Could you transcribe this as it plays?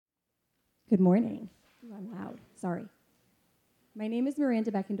Good morning. Ooh, I'm loud. Sorry. My name is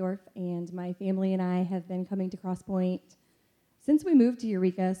Miranda Beckendorf, and my family and I have been coming to Cross Point since we moved to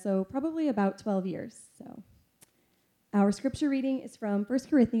Eureka, so probably about 12 years. So, our scripture reading is from 1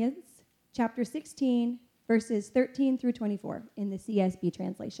 Corinthians chapter 16, verses 13 through 24 in the CSB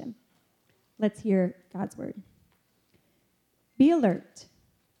translation. Let's hear God's word. Be alert.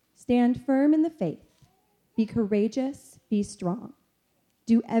 Stand firm in the faith. Be courageous. Be strong.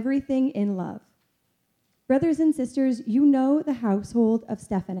 Do everything in love. Brothers and sisters, you know the household of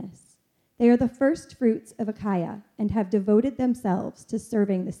Stephanas. They are the first fruits of Achaia and have devoted themselves to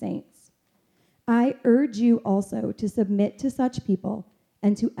serving the saints. I urge you also to submit to such people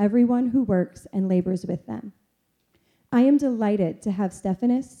and to everyone who works and labors with them. I am delighted to have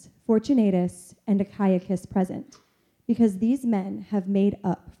Stephanas, Fortunatus, and Achaicus present, because these men have made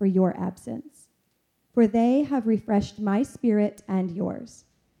up for your absence. For they have refreshed my spirit and yours.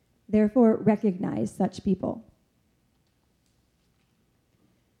 Therefore, recognize such people.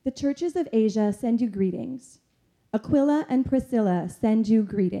 The churches of Asia send you greetings. Aquila and Priscilla send you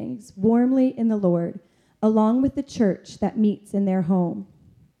greetings, warmly in the Lord, along with the church that meets in their home.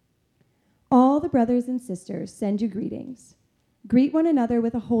 All the brothers and sisters send you greetings. Greet one another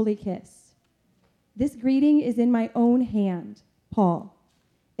with a holy kiss. This greeting is in my own hand, Paul.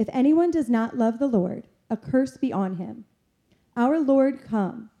 If anyone does not love the Lord, a curse be on him. Our Lord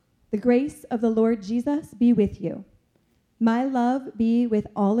come. The grace of the Lord Jesus be with you. My love be with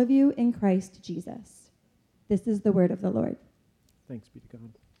all of you in Christ Jesus. This is the word of the Lord. Thanks be to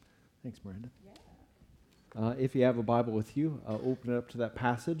God. Thanks, Miranda. If you have a Bible with you, open it up to that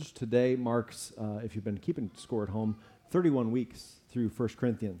passage. Today marks, if you've been keeping score at home, 31 weeks through 1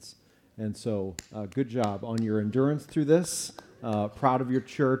 Corinthians. And so, good job on your endurance through this. Proud of your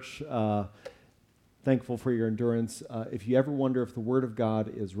church. Thankful for your endurance. If you ever wonder if the Word of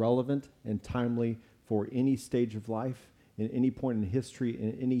God is relevant and timely for any stage of life, in any point in history,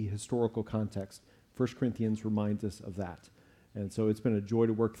 in any historical context, 1 Corinthians reminds us of that. And so it's been a joy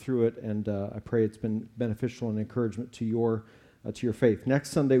to work through it, and I pray it's been beneficial and encouragement to your faith. Next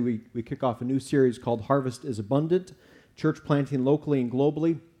Sunday, we kick off a new series called Harvest is Abundant, church planting locally and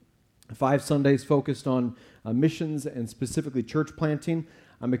globally. 5 Sundays focused on missions and specifically church planting.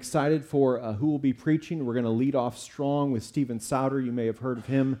 I'm excited for who will be preaching. We're going to lead off strong with Stephen Souter. You may have heard of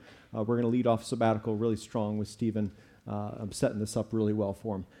him. We're going to lead off sabbatical really strong with Stephen. I'm setting this up really well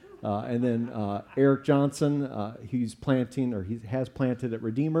for him. And then Eric Johnson, he has planted at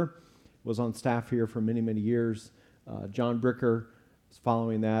Redeemer, was on staff here for many, many years. John Bricker is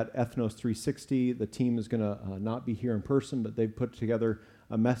following that. Ethnos 360, the team is going to not be here in person, but they've put together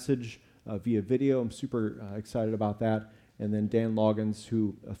a message via video. I'm super excited about that. And then Dan Loggins,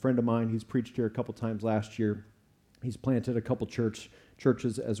 who a friend of mine, he's preached here a couple times last year. He's planted a couple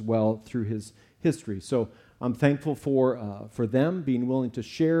churches as well through his history. So I'm thankful for them being willing to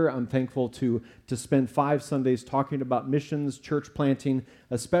share. I'm thankful to spend 5 Sundays talking about missions, church planting,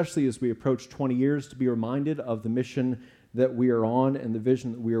 especially as we approach 20 years, to be reminded of the mission that we are on and the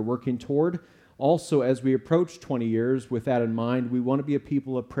vision that we are working toward. Also, as we approach 20 years, with that in mind, we want to be a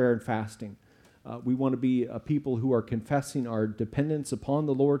people of prayer and fasting. We want to be a people who are confessing our dependence upon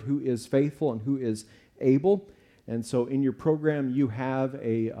the Lord, who is faithful and who is able. And so in your program, you have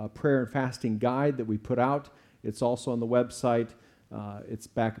a prayer and fasting guide that we put out. It's also on the website. It's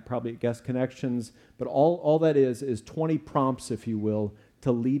back probably at Guest Connections. But all that is 20 prompts, if you will,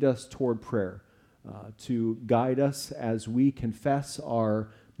 to lead us toward prayer, to guide us as we confess our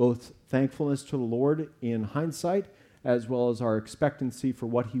both thankfulness to the Lord in hindsight, as well as our expectancy for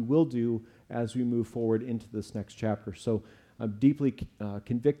what He will do as we move forward into this next chapter. So I'm deeply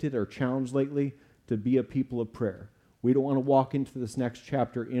convicted or challenged lately to be a people of prayer. We don't want to walk into this next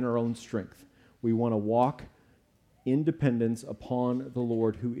chapter in our own strength. We want to walk in dependence upon the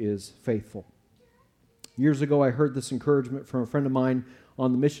Lord who is faithful. Years ago, I heard this encouragement from a friend of mine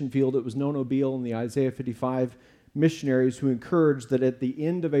on the mission field. It was Nono Beale and the Isaiah 55 missionaries who encouraged that at the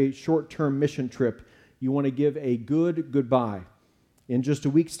end of a short-term mission trip, you want to give a good goodbye. In just a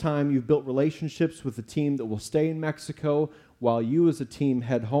week's time, you've built relationships with the team that will stay in Mexico while you as a team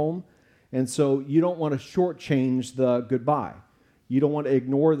head home. And so you don't want to shortchange the goodbye. You don't want to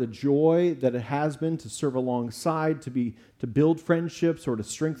ignore the joy that it has been to serve alongside, to build friendships or to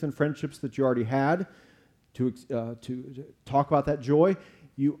strengthen friendships that you already had, to talk about that joy.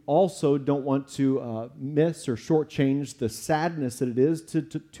 You also don't want to miss or shortchange the sadness that it is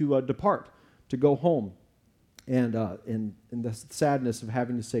to depart, to go home, and the sadness of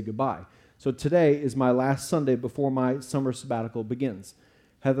having to say goodbye. So today is my last Sunday before my summer sabbatical begins.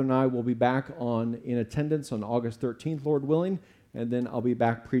 Heather and I will be back in attendance on August 13th, Lord willing, and then I'll be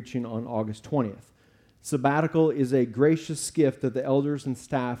back preaching on August 20th. Sabbatical is a gracious gift that the elders and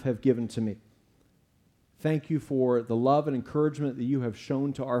staff have given to me. Thank you for the love and encouragement that you have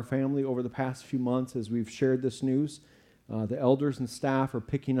shown to our family over the past few months as we've shared this news. The elders and staff are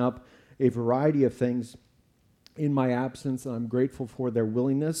picking up a variety of things in my absence, and I'm grateful for their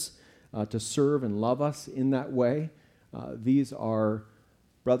willingness to serve and love us in that way. These are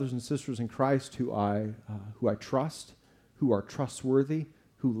brothers and sisters in Christ who I trust, who are trustworthy,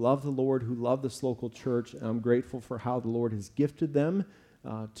 who love the Lord, who love this local church, and I'm grateful for how the Lord has gifted them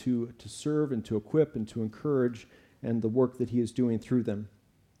to serve and to equip and to encourage, and the work that He is doing through them.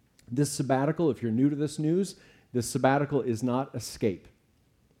 This sabbatical, if you're new to this news, this sabbatical is not escape.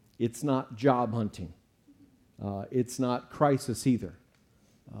 It's not job hunting. It's not crisis either.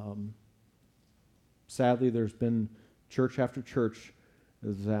 Sadly, there's been church after church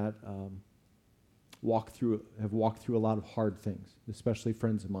that have walked through a lot of hard things, especially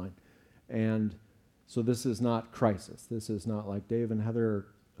friends of mine. And so this is not crisis. This is not like Dave and Heather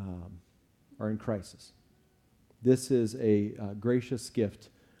are in crisis. This is a gracious gift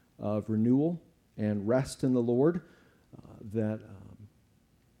of renewal and rest in the Lord that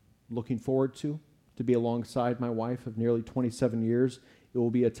looking forward to be alongside my wife of nearly 27 years. It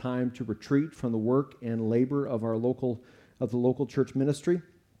will be a time to retreat from the work and labor of the local church ministry.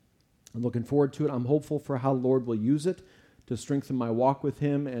 I'm looking forward to it. I'm hopeful for how the Lord will use it to strengthen my walk with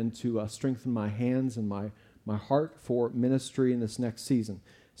Him and to strengthen my hands and my heart for ministry in this next season.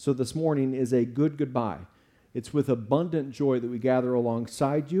 So this morning is a good goodbye. It's with abundant joy that we gather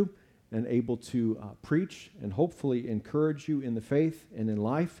alongside you and able to preach and hopefully encourage you in the faith and in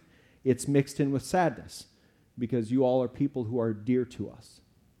life. It's mixed in with sadness because you all are people who are dear to us.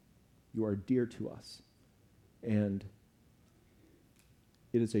 You are dear to us. And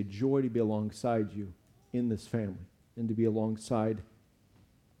it is a joy to be alongside you in this family and to be alongside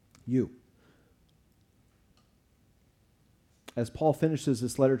you. As Paul finishes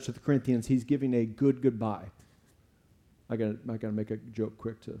this letter to the Corinthians, he's giving a good goodbye. I gotta make a joke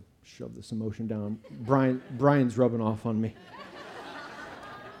quick to shove this emotion down. Brian's rubbing off on me.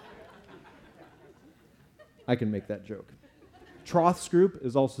 I can make that joke. Troth's group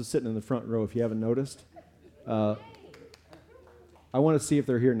is also sitting in the front row, if you haven't noticed. I want to see if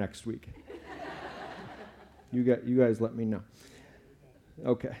they're here next week. You guys let me know.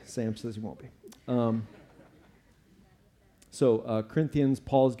 Okay, Sam says he won't be. Corinthians,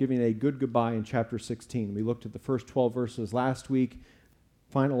 Paul's giving a good goodbye in chapter 16. We looked at the first 12 verses last week,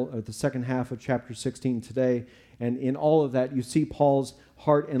 the second half of chapter 16 today, and in all of that you see Paul's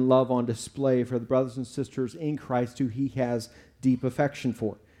heart and love on display for the brothers and sisters in Christ who he has deep affection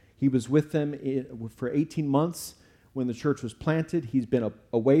for. He was with them for 18 months when the church was planted. He's been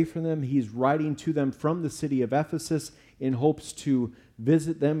away from them. He's writing to them from the city of Ephesus in hopes to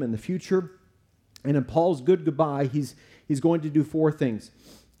visit them in the future. And in Paul's good goodbye, he's going to do four things.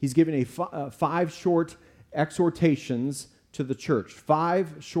 He's giving 5 short exhortations to the church.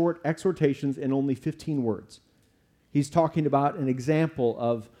 5 short exhortations in only 15 words. He's talking about an example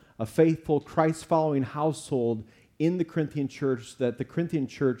of a faithful, Christ-following household in the Corinthian church that the Corinthian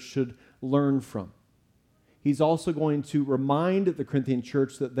church should learn from. He's also going to remind the Corinthian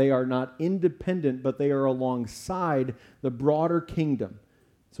church that they are not independent, but they are alongside the broader kingdom.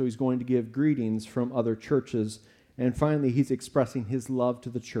 So he's going to give greetings from other churches. And finally, he's expressing his love to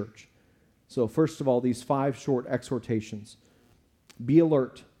the church. So first of all, these 5 short exhortations. Be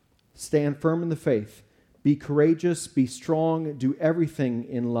alert. Stand firm in the faith. Be courageous. Be strong. Do everything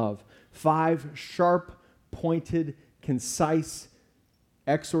in love. 5 sharp, pointed, concise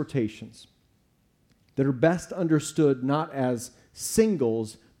exhortations that are best understood not as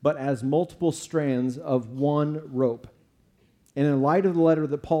singles, but as multiple strands of one rope. And in light of the letter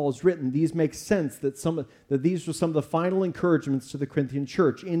that Paul has written, these make sense that these were some of the final encouragements to the Corinthian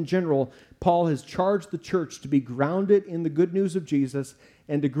church. In general, Paul has charged the church to be grounded in the good news of Jesus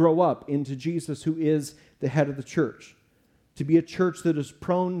and to grow up into Jesus, who is the head of the church. To be a church that is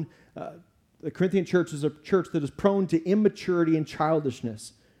prone, the Corinthian church is a church that is prone to immaturity and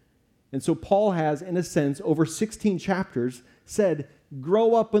childishness. And so Paul has, in a sense, over 16 chapters, said,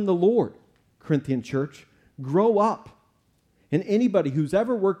 grow up in the Lord, Corinthian church. Grow up. And anybody who's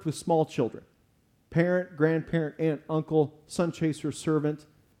ever worked with small children, parent, grandparent, aunt, uncle, son chaser, servant,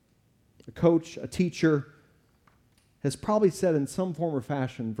 a coach, a teacher, has probably said in some form or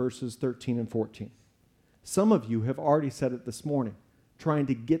fashion verses 13 and 14. Some of you have already said it this morning, trying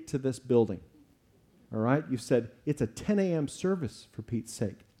to get to this building. All right? You said, it's a 10 a.m. service, for Pete's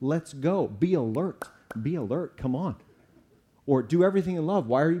sake. Let's go. Be alert. Be alert. Come on. Or do everything in love.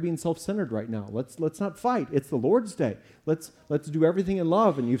 Why are you being self-centered right now? Let's not fight. It's the Lord's Day. Let's do everything in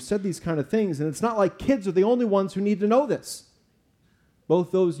love. And you've said these kind of things. And it's not like kids are the only ones who need to know this.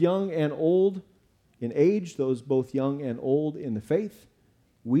 Both those young and old in age, those both young and old in the faith,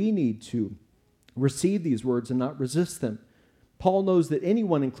 we need to receive these words and not resist them. Paul knows that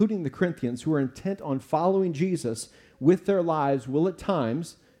anyone, including the Corinthians, who are intent on following Jesus with their lives will at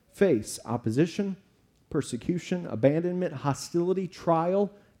times face opposition, persecution, abandonment, hostility,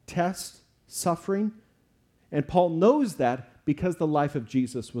 trial, test, suffering. And Paul knows that because the life of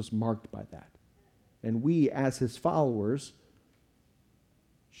Jesus was marked by that. And we, as his followers,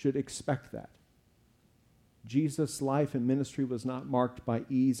 should expect that. Jesus' life and ministry was not marked by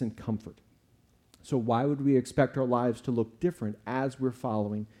ease and comfort. So why would we expect our lives to look different as we're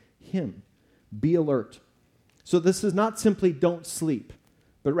following him? Be alert. So this is not simply don't sleep,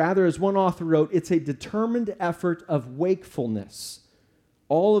 but rather, as one author wrote, it's a determined effort of wakefulness.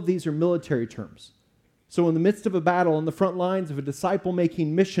 All of these are military terms. So in the midst of a battle, on the front lines of a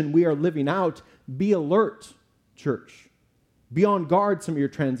disciple-making mission we are living out, be alert, church. Be on guard, some of your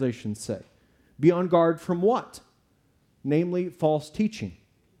translations say. Be on guard from what? Namely, false teaching.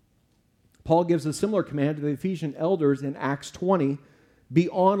 Paul gives a similar command to the Ephesian elders in Acts 20. Be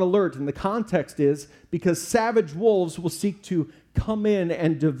on alert. And the context is because savage wolves will seek to come in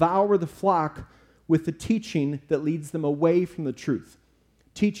and devour the flock with the teaching that leads them away from the truth.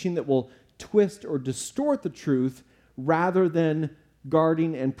 Teaching that will twist or distort the truth rather than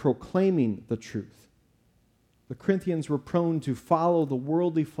guarding and proclaiming the truth. The Corinthians were prone to follow the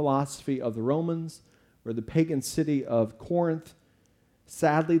worldly philosophy of the Romans or the pagan city of Corinth.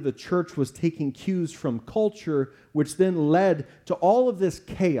 Sadly, the church was taking cues from culture, which then led to all of this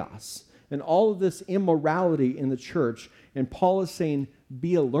chaos and all of this immorality in the church. And Paul is saying,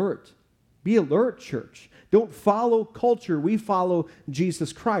 be alert. Be alert, church. Don't follow culture. We follow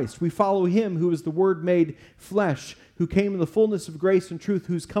Jesus Christ. We follow him who is the Word made flesh, who came in the fullness of grace and truth,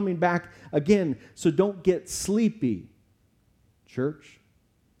 who's coming back again. So don't get sleepy, church.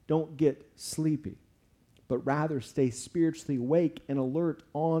 Don't get sleepy, but rather stay spiritually awake and alert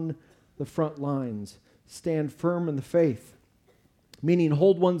on the front lines. Stand firm in the faith, meaning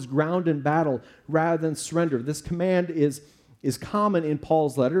hold one's ground in battle rather than surrender. This command is common in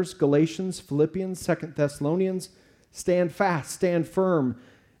Paul's letters, Galatians, Philippians, 2 Thessalonians. Stand fast, stand firm.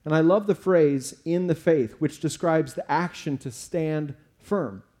 And I love the phrase, in the faith, which describes the action to stand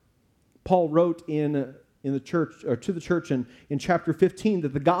firm. Paul wrote in the church, or to the church in chapter 15,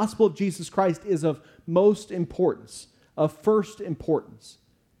 that the gospel of Jesus Christ is of most importance, of first importance.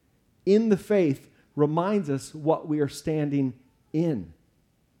 In the faith reminds us what we are standing in.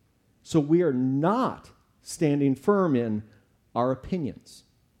 So we are not standing firm in our opinions,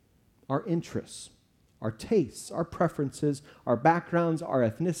 our interests, our tastes, our preferences, our backgrounds, our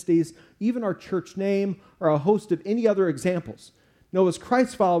ethnicities, even our church name, or a host of any other examples. No, as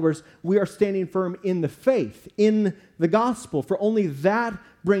Christ followers, we are standing firm in the faith, in the gospel, for only that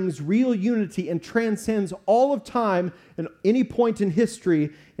brings real unity and transcends all of time and any point in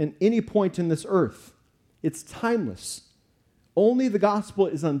history and any point in this earth. It's timeless. Only the gospel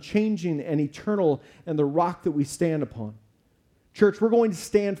is unchanging and eternal and the rock that we stand upon. Church, we're going to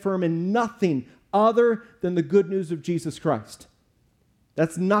stand firm in nothing other than the good news of Jesus Christ.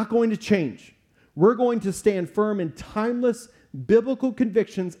 That's not going to change. We're going to stand firm in timeless biblical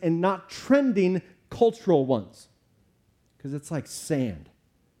convictions and not trending cultural ones. Because it's like sand.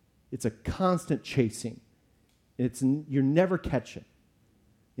 It's a constant chasing. You're never catching.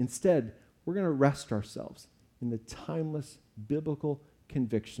 Instead, we're going to rest ourselves in the timeless biblical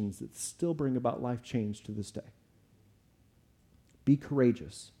convictions that still bring about life change to this day. Be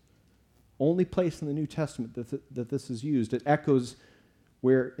courageous. Only place in the New Testament that this is used. It echoes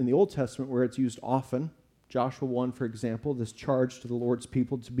where in the Old Testament where it's used often. Joshua 1, for example, this charge to the Lord's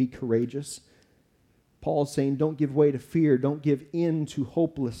people to be courageous. Paul is saying, don't give way to fear. Don't give in to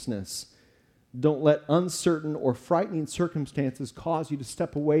hopelessness. Don't let uncertain or frightening circumstances cause you to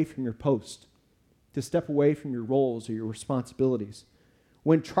step away from your post, to step away from your roles or your responsibilities.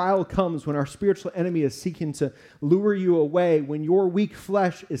 When trial comes, when our spiritual enemy is seeking to lure you away, when your weak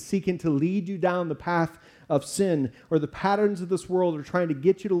flesh is seeking to lead you down the path of sin, or the patterns of this world are trying to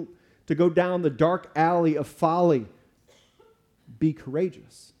get you to go down the dark alley of folly, be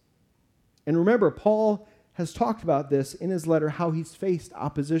courageous. And remember, Paul has talked about this in his letter, how he's faced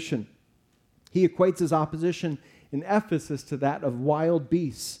opposition. He equates his opposition in Ephesus to that of wild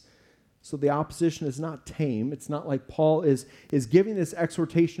beasts. So the opposition is not tame. It's not like Paul is giving this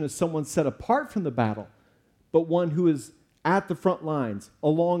exhortation as someone set apart from the battle, but one who is at the front lines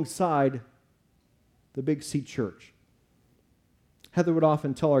alongside the Big C church. Heather would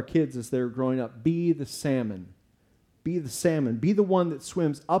often tell our kids as they were growing up, be the salmon. Be the salmon. Be the one that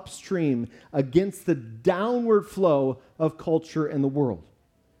swims upstream against the downward flow of culture and the world.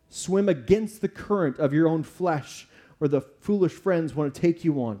 Swim against the current of your own flesh or the foolish friends want to take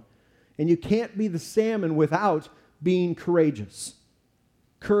you on. And you can't be the salmon without being courageous.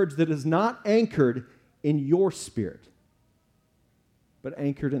 Courage that is not anchored in your spirit, but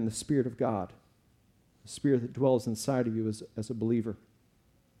anchored in the Spirit of God, the Spirit that dwells inside of you as a believer.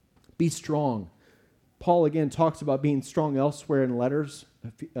 Be strong. Paul again talks about being strong elsewhere in letters,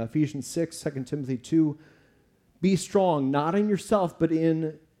 Ephesians 6, 2 Timothy 2. Be strong, not in yourself, but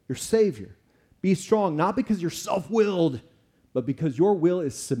in your Savior. Be strong, not because you're self-willed, but because your will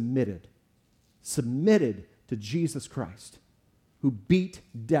is submitted to Jesus Christ, who beat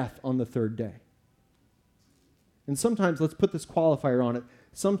death on the third day. And sometimes, let's put this qualifier on it,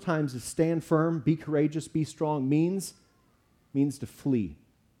 sometimes to stand firm, be courageous, be strong means to flee.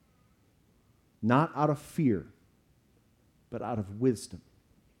 Not out of fear, but out of wisdom.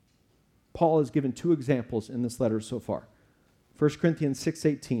 Paul has given two examples in this letter so far. 1 Corinthians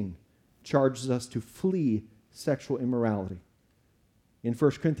 6:18 charges us to flee sexual immorality. In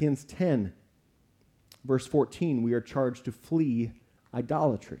 1 Corinthians 10, verse 14, we are charged to flee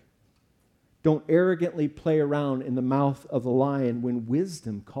idolatry. Don't arrogantly play around in the mouth of the lion when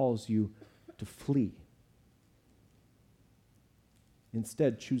wisdom calls you to flee.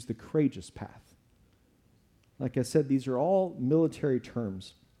 Instead, choose the courageous path. Like I said, these are all military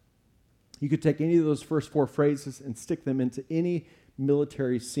terms. You could take any of those first four phrases and stick them into any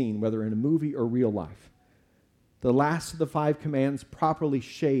military scene, whether in a movie or real life. The last of the five commands properly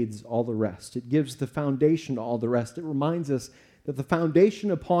shades all the rest. It gives the foundation to all the rest. It reminds us that the foundation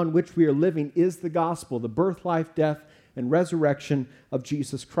upon which we are living is the gospel, the birth, life, death, and resurrection of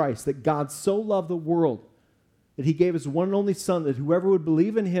Jesus Christ. That God so loved the world that he gave his one and only Son, that whoever would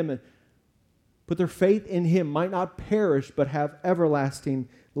believe in him and put their faith in him might not perish but have everlasting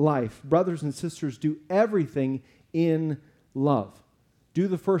life. Brothers and sisters, do everything in love. Do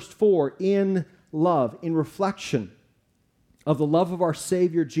the first four in love, in reflection of the love of our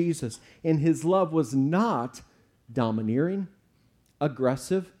Savior Jesus. And his love was not domineering,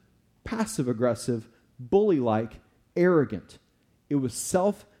 aggressive, passive-aggressive, bully-like, arrogant. It was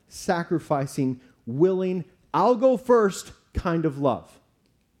self-sacrificing, willing, I'll go first kind of love.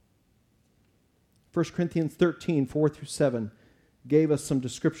 1 Corinthians 13, 4 through 7 gave us some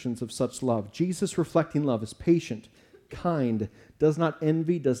descriptions of such love. Jesus reflecting love is patient, kind, does not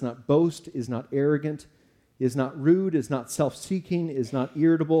envy, does not boast, is not arrogant, is not rude, is not self-seeking, is not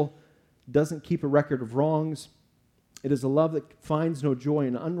irritable, doesn't keep a record of wrongs. It is a love that finds no joy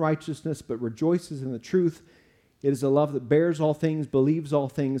in unrighteousness, but rejoices in the truth. It is a love that bears all things, believes all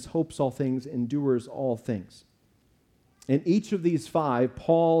things, hopes all things, endures all things. In each of these five,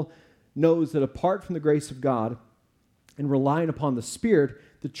 Paul knows that apart from the grace of God and relying upon the Spirit,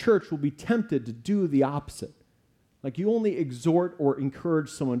 the church will be tempted to do the opposite. Like you only exhort or encourage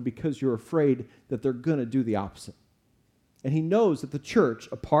someone because you're afraid that they're going to do the opposite. And he knows that the church,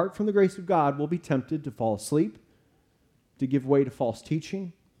 apart from the grace of God, will be tempted to fall asleep, to give way to false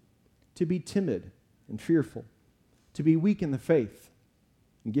teaching, to be timid and fearful, to be weak in the faith,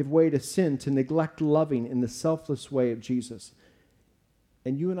 and give way to sin, to neglect loving in the selfless way of Jesus.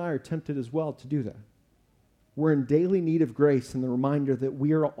 And you and I are tempted as well to do that. We're in daily need of grace and the reminder that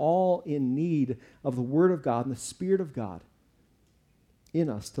we are all in need of the Word of God and the Spirit of God in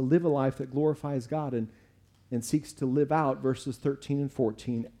us to live a life that glorifies God and seeks to live out verses 13 and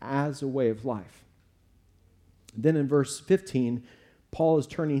 14 as a way of life. Then in verse 15, Paul is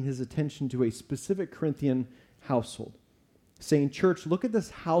turning his attention to a specific Corinthian household, saying, church, look at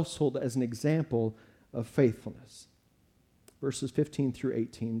this household as an example of faithfulness. Verses 15 through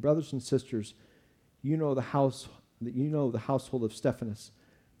 18. Brothers and sisters, you know the household of Stephanus.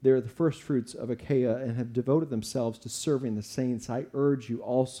 They are the first fruits of Achaia and have devoted themselves to serving the saints. I urge you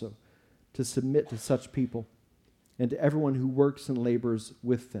also to submit to such people and to everyone who works and labors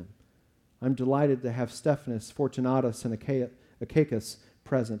with them. I'm delighted to have Stephanus, Fortunatus, and Achaicus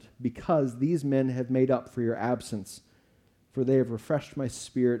present because these men have made up for your absence, for they have refreshed my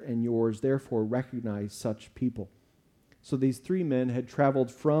spirit and yours. Therefore recognize such people. So these three men had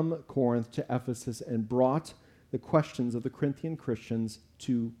traveled from Corinth to Ephesus and brought the questions of the Corinthian Christians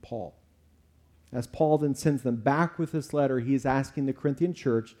to Paul. As Paul then sends them back with this letter, he is asking the Corinthian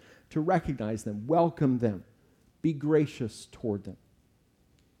church to recognize them, welcome them, be gracious toward them.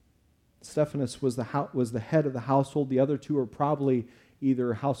 Stephanus was the head of the household. The other two are probably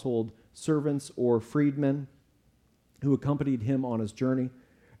either household servants or freedmen who accompanied him on his journey.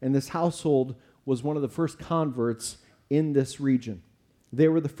 And this household was one of the first converts in this region. They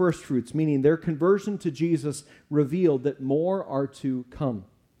were the first fruits, meaning their conversion to Jesus revealed that more are to come.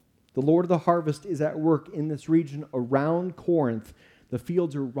 The Lord of the harvest is at work in this region around Corinth. The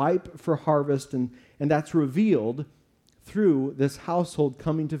fields are ripe for harvest, and that's revealed through this household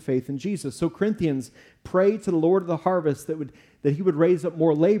coming to faith in Jesus. So Corinthians, pray to the Lord of the harvest that he would raise up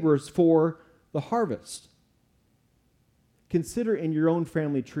more laborers for the harvest. Consider in your own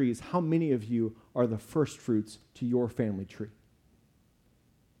family trees how many of you are the first fruits to your family tree.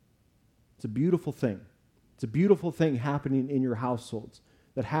 It's a beautiful thing. It's a beautiful thing happening in your households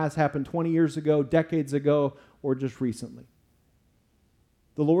that has happened 20 years ago, decades ago, or just recently.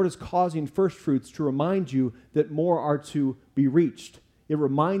 The Lord is causing first fruits to remind you that more are to be reached. It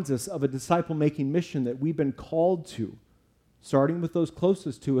reminds us of a disciple-making mission that we've been called to, starting with those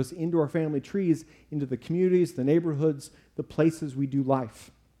closest to us, into our family trees, into the communities, the neighborhoods, the places we do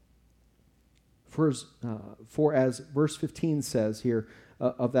life. For as verse 15 says here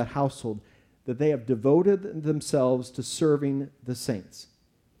of that household, that they have devoted themselves to serving the saints.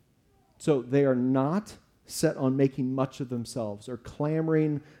 So they are not set on making much of themselves or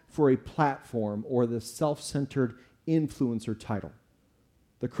clamoring for a platform or the self-centered influencer title.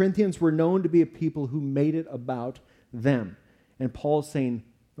 The Corinthians were known to be a people who made it about them. And Paul's saying,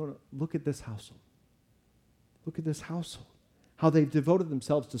 no, look at this household. Look at this household. How they've devoted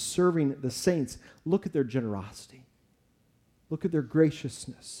themselves to serving the saints. Look at their generosity. Look at their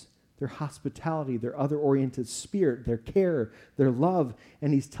graciousness, their hospitality, their other-oriented spirit, their care, their love.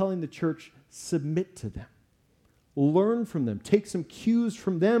 And he's telling the church, submit to them. Learn from them. Take some cues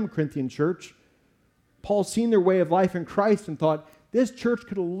from them, Corinthian church. Paul's seen their way of life in Christ and thought, this church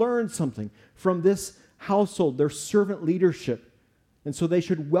could have learned something from this household, their servant leadership. And so they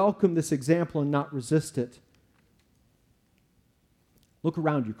should welcome this example and not resist it. Look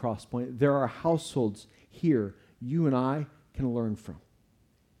around you, Crosspoint. There are households here you and I can learn from.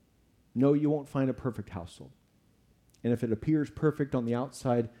 No, you won't find a perfect household. And if it appears perfect on the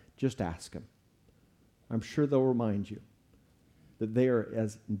outside, just ask them. I'm sure they'll remind you that they are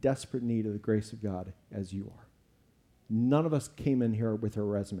as in desperate need of the grace of God as you are. None of us came in here with our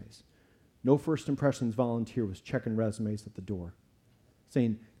resumes. No First Impressions volunteer was checking resumes at the door,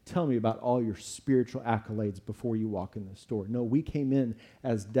 saying, tell me about all your spiritual accolades before you walk in this door. No, we came in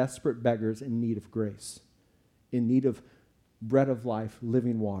as desperate beggars in need of grace, in need of bread of life,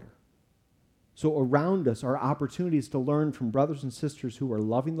 living water. So around us are opportunities to learn from brothers and sisters who are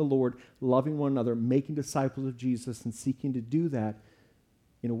loving the Lord, loving one another, making disciples of Jesus, and seeking to do that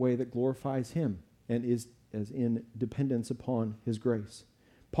in a way that glorifies him and is as in dependence upon his grace.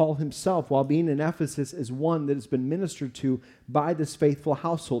 Paul himself, while being in Ephesus, is one that has been ministered to by this faithful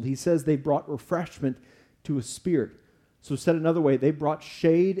household. He says they brought refreshment to his spirit. So said another way, they brought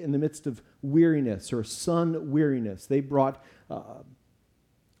shade in the midst of weariness or sun weariness. They brought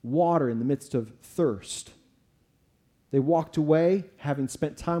water in the midst of thirst. They walked away having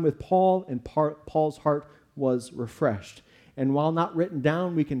spent time with Paul, and Paul's heart was refreshed. And while not written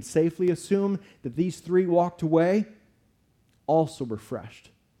down, we can safely assume that these three walked away also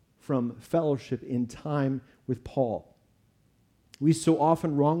refreshed from fellowship in time with Paul. We so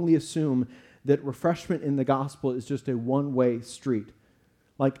often wrongly assume that refreshment in the gospel is just a one-way street.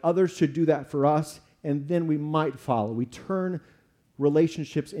 Like others should do that for us, and then we might follow. We turn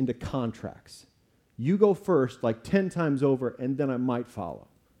relationships into contracts. You go first like 10 times over, and then I might follow.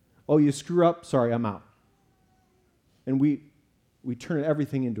 Oh, you screw up? Sorry, I'm out. And we turn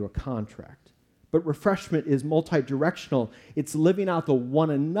everything into a contract. But refreshment is multi-directional. It's living out the one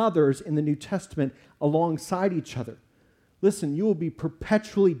another's in the New Testament alongside each other. Listen, you will be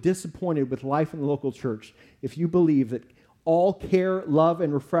perpetually disappointed with life in the local church if you believe that all care, love,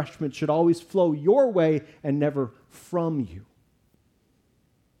 and refreshment should always flow your way and never from you.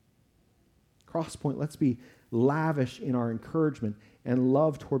 Crosspoint, let's be lavish in our encouragement and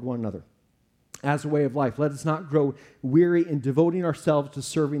love toward one another. As a way of life, let us not grow weary in devoting ourselves to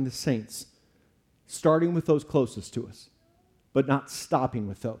serving the saints, starting with those closest to us, but not stopping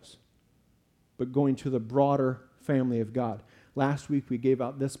with those, but going to the broader family of God. Last week, we gave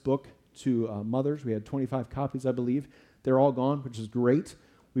out this book to mothers. We had 25 copies, I believe. They're all gone, which is great.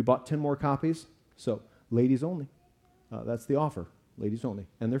 We bought 10 more copies, so ladies only. That's the offer, ladies only,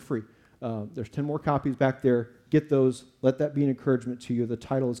 and they're free. There's 10 more copies back there. Get those. Let that be an encouragement to you. The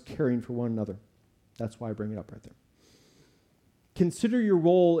title is Caring for One Another. That's why I bring it up right there. Consider your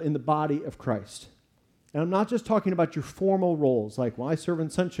role in the body of Christ. And I'm not just talking about your formal roles, like, well, I serve in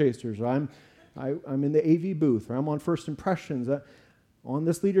Sun Chasers, or I'm in the AV booth, or I'm on First Impressions, on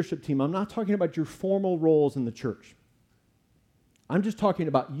this leadership team. I'm not talking about your formal roles in the church. I'm just talking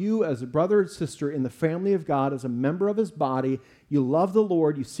about you as a brother and sister in the family of God, as a member of his body. You love the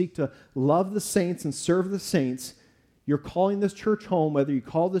Lord. You seek to love the saints and serve the saints. You're calling this church home, whether you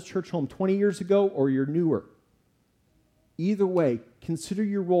called this church home 20 years ago or you're newer. Either way, consider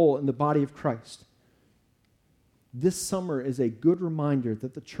your role in the body of Christ. This summer is a good reminder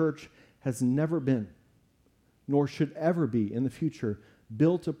that the church has never been, nor should ever be in the future,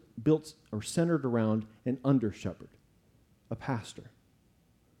 built or centered around an under-shepherd, a pastor.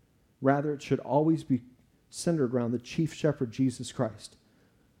 Rather, it should always be centered around the chief shepherd, Jesus Christ.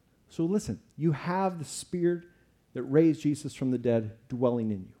 So listen, you have the Spirit that raised Jesus from the dead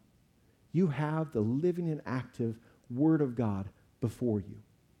dwelling in you. You have the living and active Word of God before you.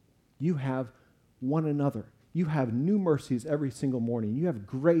 You have one another. You have new mercies every single morning. You have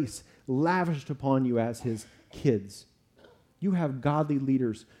grace lavished upon you as his kids. You have godly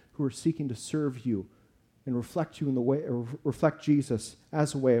leaders who are seeking to serve you and reflect you in the way, or reflect Jesus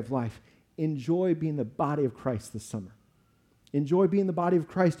as a way of life. Enjoy being the body of Christ this summer. Enjoy being the body of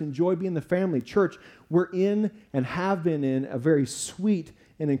Christ. Enjoy being the family. Church, we're in and have been in a very sweet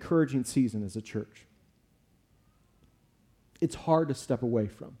and encouraging season as a church. It's hard to step away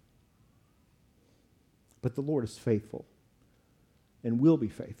from. But the Lord is faithful and will be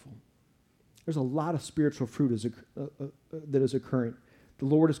faithful. There's a lot of spiritual fruit that is occurring. The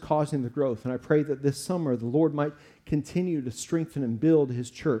Lord is causing the growth, and I pray that this summer the Lord might continue to strengthen and build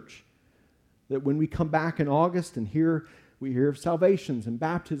his church. That when we come back in August and we hear of salvations and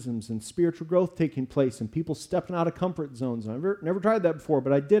baptisms and spiritual growth taking place and people stepping out of comfort zones. I've never tried that before,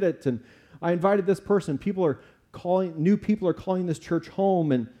 but I did it, and I invited this person. New people are calling this church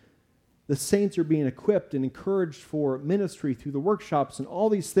home, and the saints are being equipped and encouraged for ministry through the workshops and all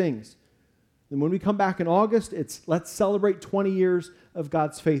these things. And when we come back in August, let's celebrate 20 years of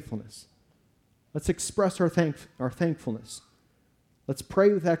God's faithfulness. Let's express our thankfulness. Let's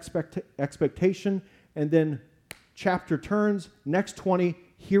pray with expectation, and then chapter turns, next 20,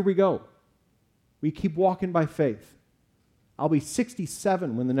 here we go. We keep walking by faith. I'll be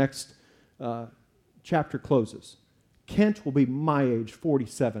 67 when the next chapter closes. Kent will be my age,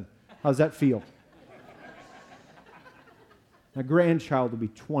 47. How's that feel? My grandchild will be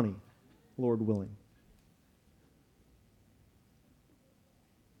 20, Lord willing.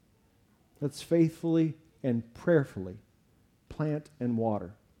 Let's faithfully and prayerfully plant and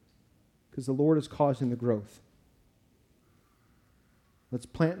water, because the Lord is causing the growth. Let's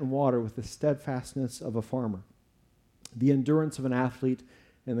plant and water with the steadfastness of a farmer, the endurance of an athlete,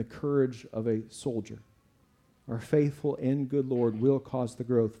 and the courage of a soldier. Our faithful and good Lord will cause the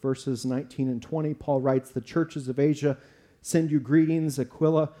growth. Verses 19 and 20, Paul writes, "The churches of Asia send you greetings.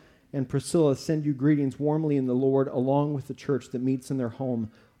 Aquila and Priscilla send you greetings warmly in the Lord, along with the church that meets in their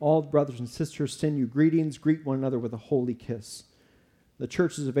home. All the brothers and sisters send you greetings. Greet one another with a holy kiss." The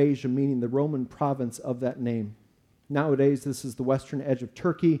churches of Asia, meaning the Roman province of that name. Nowadays, this is the western edge of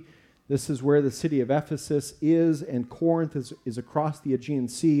Turkey. This is where the city of Ephesus is, and Corinth is across the Aegean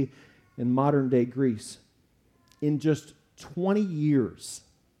Sea in modern-day Greece. In just 20 years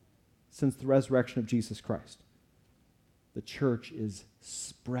since the resurrection of Jesus Christ, the church is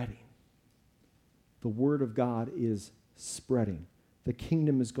spreading. The word of God is spreading. The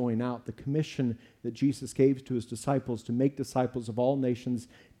kingdom is going out. The commission that Jesus gave to his disciples to make disciples of all nations,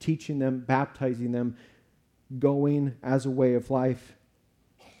 teaching them, baptizing them, going as a way of life,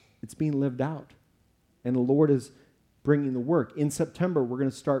 it's being lived out. And the Lord is bringing the work. In September, we're going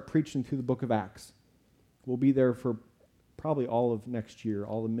to start preaching through the book of Acts. We'll be there for probably all of next year,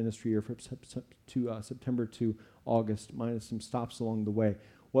 all the ministry year from September to August, minus some stops along the way.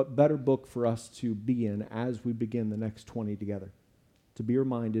 What better book for us to be in as we begin the next 20 together? To be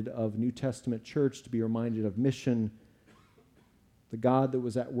reminded of New Testament church, to be reminded of mission. The God that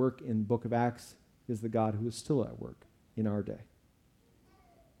was at work in the book of Acts is the God who is still at work in our day.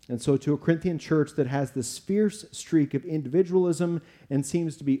 And so to a Corinthian church that has this fierce streak of individualism and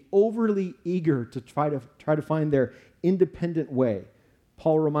seems to be overly eager to try to find their independent way,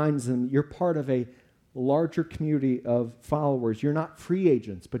 Paul reminds them, you're part of a larger community of followers. You're not free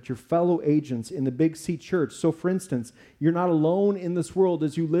agents, but you're fellow agents in the Big C church. So for instance, you're not alone in this world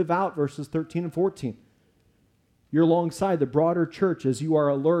as you live out verses 13 and 14. You're alongside the broader church as you are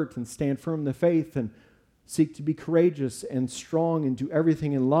alert and stand firm in the faith and seek to be courageous and strong and do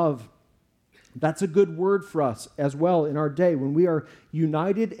everything in love. That's a good word for us as well in our day. When we are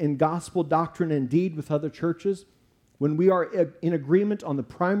united in gospel doctrine and deed with other churches, when we are in agreement on the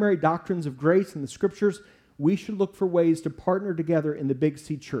primary doctrines of grace in the Scriptures, we should look for ways to partner together in the Big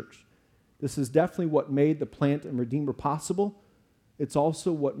C church. This is definitely what made the Plant and Redeemer possible. It's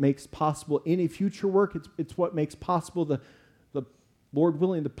also what makes possible any future work. It's what makes possible the Lord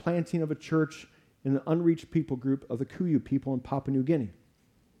willing, the planting of a church in an unreached people group of the Kuyu people in Papua New Guinea.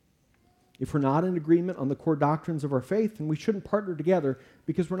 If we're not in agreement on the core doctrines of our faith, then we shouldn't partner together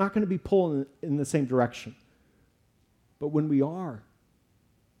because we're not going to be pulling in the same direction. But when we are,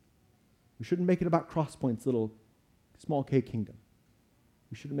 we shouldn't make it about Crosspoint's little small K kingdom.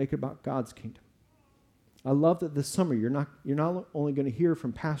 We should make it about God's kingdom. I love that this summer you're not only going to hear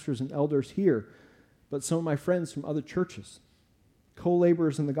from pastors and elders here, but some of my friends from other churches,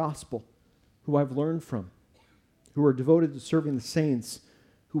 co-laborers in the gospel, who I've learned from, who are devoted to serving the saints,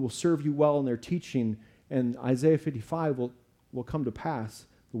 who will serve you well in their teaching, and Isaiah 55 will come to pass.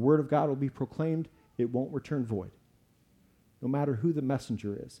 The word of God will be proclaimed. It won't return void. No matter who the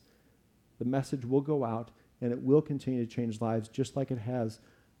messenger is, the message will go out, and it will continue to change lives just like it has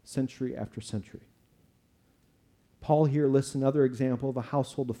century after century. Paul here lists another example of a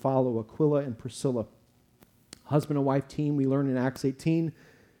household to follow, Aquila and Priscilla. Husband and wife team, we learn in Acts 18,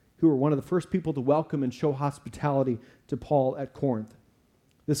 who were one of the first people to welcome and show hospitality to Paul at Corinth.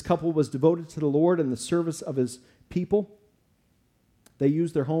 This couple was devoted to the Lord and the service of his people. They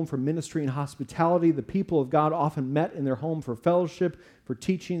used their home for ministry and hospitality. The people of God often met in their home for fellowship, for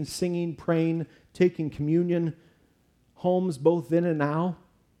teaching, singing, praying, taking communion. Homes, both then and now,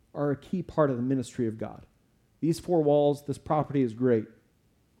 are a key part of the ministry of God. These four walls, this property is great,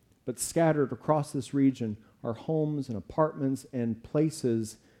 but scattered across this region are homes and apartments and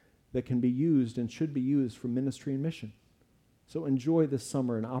places that can be used and should be used for ministry and mission. So enjoy this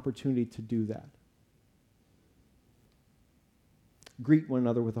summer an opportunity to do that. Greet one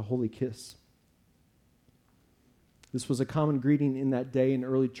another with a holy kiss. This was a common greeting in that day in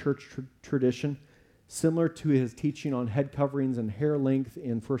early church tradition, similar to his teaching on head coverings and hair length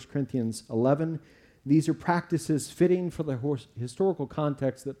in 1 Corinthians 11. These are practices fitting for the historical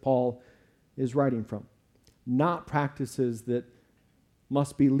context that Paul is writing from, not practices that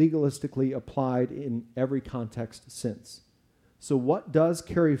must be legalistically applied in every context since. So what does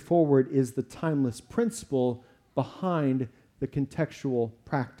carry forward is the timeless principle behind the contextual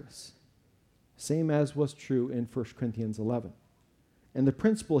practice, same as was true in 1 Corinthians 11. And the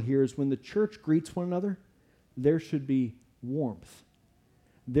principle here is when the church greets one another, there should be warmth.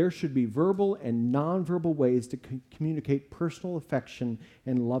 There should be verbal and nonverbal ways to communicate personal affection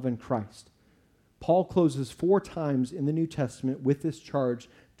and love in Christ. Paul closes 4 times in the New Testament with this charge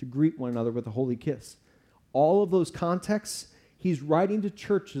to greet one another with a holy kiss. All of those contexts, he's writing to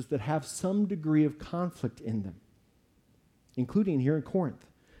churches that have some degree of conflict in them, including here in Corinth.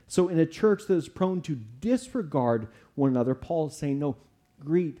 So in a church that is prone to disregard one another, Paul is saying, no,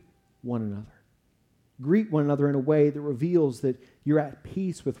 greet one another. Greet one another in a way that reveals that you're at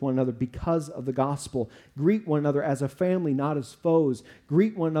peace with one another because of the gospel. Greet one another as a family, not as foes.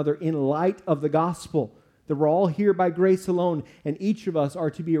 Greet one another in light of the gospel, that we're all here by grace alone, and each of us are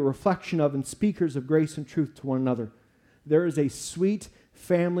to be a reflection of and speakers of grace and truth to one another. There is a sweet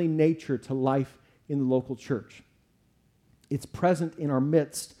family nature to life in the local church. It's present in our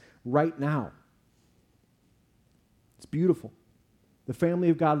midst right now. It's beautiful. The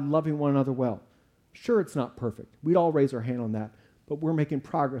family of God loving one another well. Sure, it's not perfect. We'd all raise our hand on that, but we're making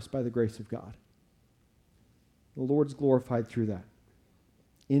progress by the grace of God. The Lord's glorified through that.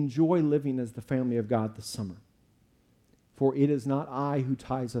 Enjoy living as the family of God this summer. For it is not I who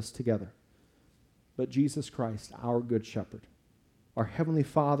ties us together, but Jesus Christ, our good shepherd, our heavenly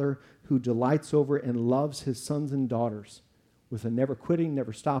Father who delights over and loves his sons and daughters with a never quitting,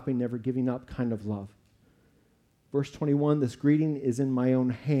 never stopping, never giving up kind of love. Verse 21, this greeting is in my own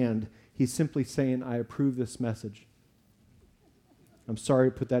hand. He's simply saying, I approve this message. I'm sorry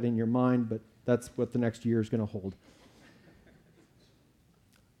to put that in your mind, but that's what the next year is going to hold.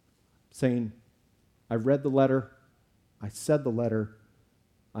 Saying, I've read the letter, I said the letter,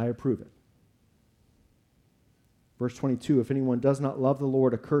 I approve it. Verse 22, if anyone does not love the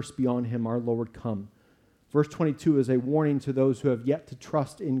Lord, a curse be on him, our Lord come. Verse 22 is a warning to those who have yet to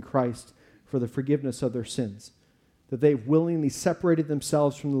trust in Christ for the forgiveness of their sins, that they've willingly separated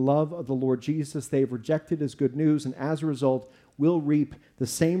themselves from the love of the Lord Jesus. They've rejected his good news, and as a result, will reap the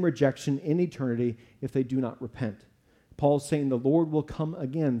same rejection in eternity if they do not repent. Paul's saying the Lord will come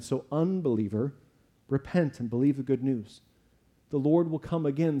again, so unbeliever, repent and believe the good news. The Lord will come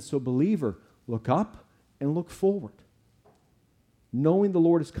again, so believer, look up and look forward. Knowing the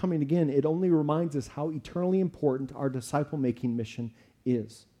Lord is coming again, it only reminds us how eternally important our disciple-making mission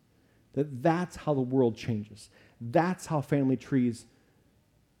is. That's how the world changes. That's how family trees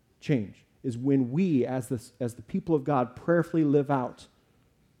change, is when we, as the people of God, prayerfully live out,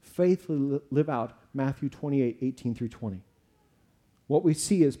 faithfully live out Matthew 28, 18 through 20. What we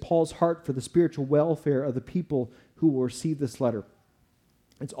see is Paul's heart for the spiritual welfare of the people who will receive this letter.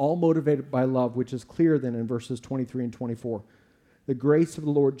 It's all motivated by love, which is clear then in verses 23 and 24. The grace of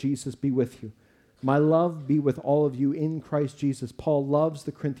the Lord Jesus be with you. My love be with all of you in Christ Jesus. Paul loves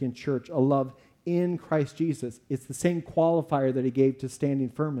the Corinthian church, a love in Christ Jesus. It's the same qualifier that he gave to standing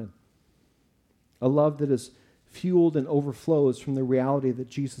firm in. A love that is fueled and overflows from the reality that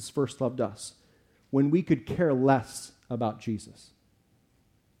Jesus first loved us. When we could care less about Jesus,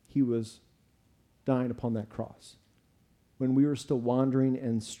 he was dying upon that cross. When we were still wandering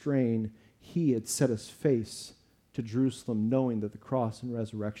and straying, he had set his face to Jerusalem, knowing that the cross and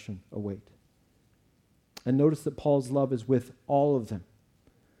resurrection await. And notice that Paul's love is with all of them.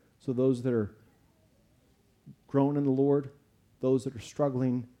 So those that are grown in the Lord, those that are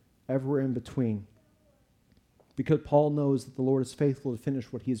struggling, everywhere in between. Because Paul knows that the Lord is faithful to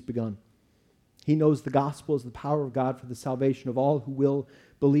finish what he has begun. He knows the gospel is the power of God for the salvation of all who will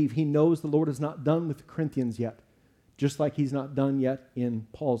believe. He knows the Lord is not done with the Corinthians yet, just like he's not done yet in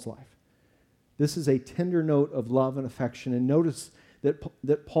Paul's life. This is a tender note of love and affection. And notice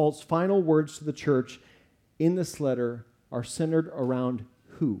that Paul's final words to the church in this letter are centered around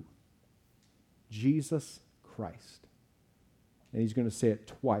who? Jesus Christ. And he's going to say it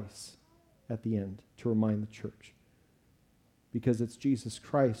twice at the end to remind the church. Because it's Jesus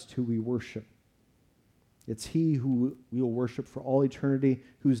Christ who we worship. It's he who we will worship for all eternity,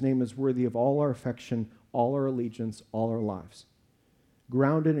 whose name is worthy of all our affection, all our allegiance, all our lives.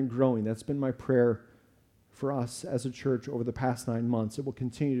 Grounded and growing, that's been my prayer for us as a church over the past 9 months. It will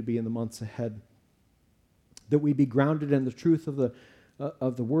continue to be in the months ahead. That we be grounded in the truth of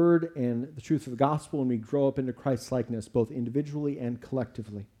the word and the truth of the gospel, and we grow up into Christ's likeness, both individually and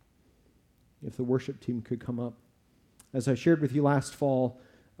collectively. If the worship team could come up. As I shared with you last fall,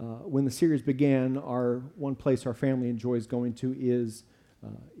 when the series began, one place our family enjoys going to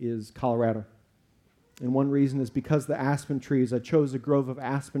is Colorado. And one reason is because the aspen trees. I chose a grove of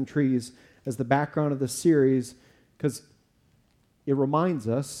aspen trees as the background of the series because it reminds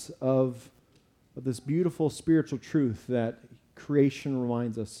us of this beautiful spiritual truth that creation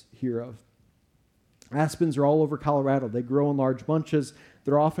reminds us here of. Aspens are all over Colorado. They grow in large bunches.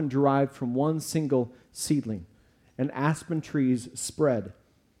 They're often derived from one single seedling. And aspen trees spread.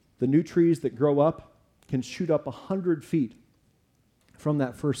 The new trees that grow up can shoot up 100 feet from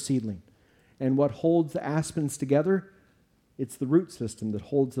that first seedling. And what holds the aspens together? It's the root system that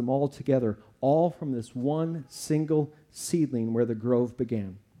holds them all together, all from this one single seedling where the grove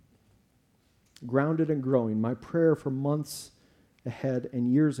began. Grounded and growing, my prayer for months ahead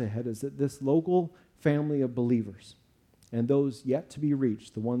and years ahead is that this local family of believers and those yet to be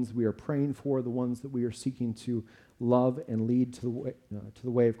reached, the ones we are praying for, the ones that we are seeking to love and lead to the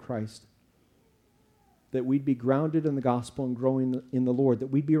way of Christ, that we'd be grounded in the gospel and growing in the Lord, that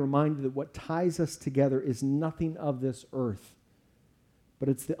we'd be reminded that what ties us together is nothing of this earth, but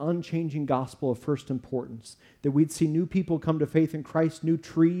it's the unchanging gospel of first importance, that we'd see new people come to faith in Christ, new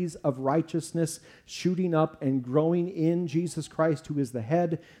trees of righteousness shooting up and growing in Jesus Christ, who is the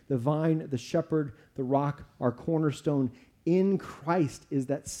head, the vine, the shepherd, the rock, our cornerstone. In Christ is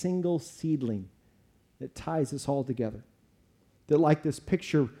that single seedling that ties us all together. That like this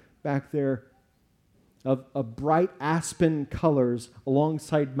picture back there of bright aspen colors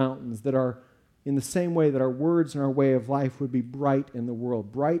alongside mountains that are in the same way that our words and our way of life would be bright in the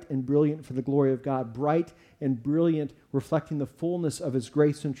world, bright and brilliant for the glory of God, bright and brilliant reflecting the fullness of his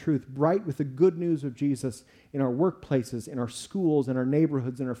grace and truth, bright with the good news of Jesus in our workplaces, in our schools, in our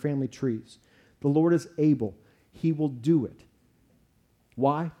neighborhoods, in our family trees. The Lord is able. He will do it.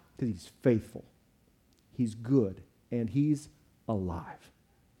 Why? Because he's faithful. He's good, and he's alive.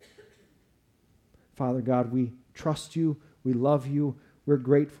 Father God, we trust you. We love you. We're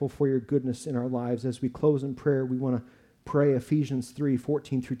grateful for your goodness in our lives. As we close in prayer, we want to pray Ephesians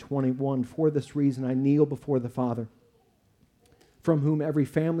 3:14 through 21. For this reason, I kneel before the Father, from whom every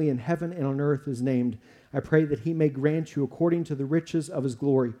family in heaven and on earth is named. I pray that he may grant you, according to the riches of his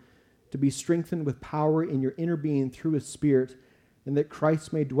glory, to be strengthened with power in your inner being through his Spirit, and that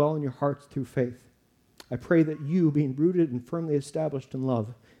Christ may dwell in your hearts through faith. I pray that you, being rooted and firmly established in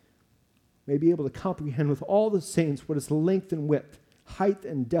love, may be able to comprehend with all the saints what is the length and width, height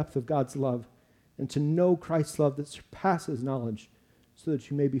and depth of God's love, and to know Christ's love that surpasses knowledge, so that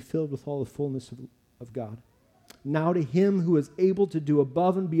you may be filled with all the fullness of God. Now to him who is able to do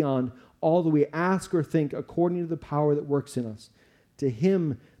above and beyond all that we ask or think according to the power that works in us, to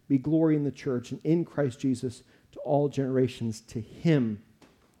him be glory in the church and in Christ Jesus to all generations, to him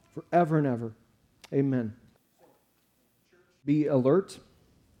forever and ever. Amen. Be alert,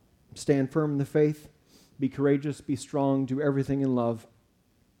 stand firm in the faith, be courageous, be strong, do everything in love.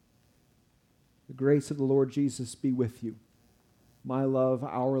 The grace of the Lord Jesus be with you. my love,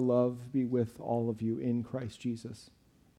 our love be with all of you in Christ Jesus.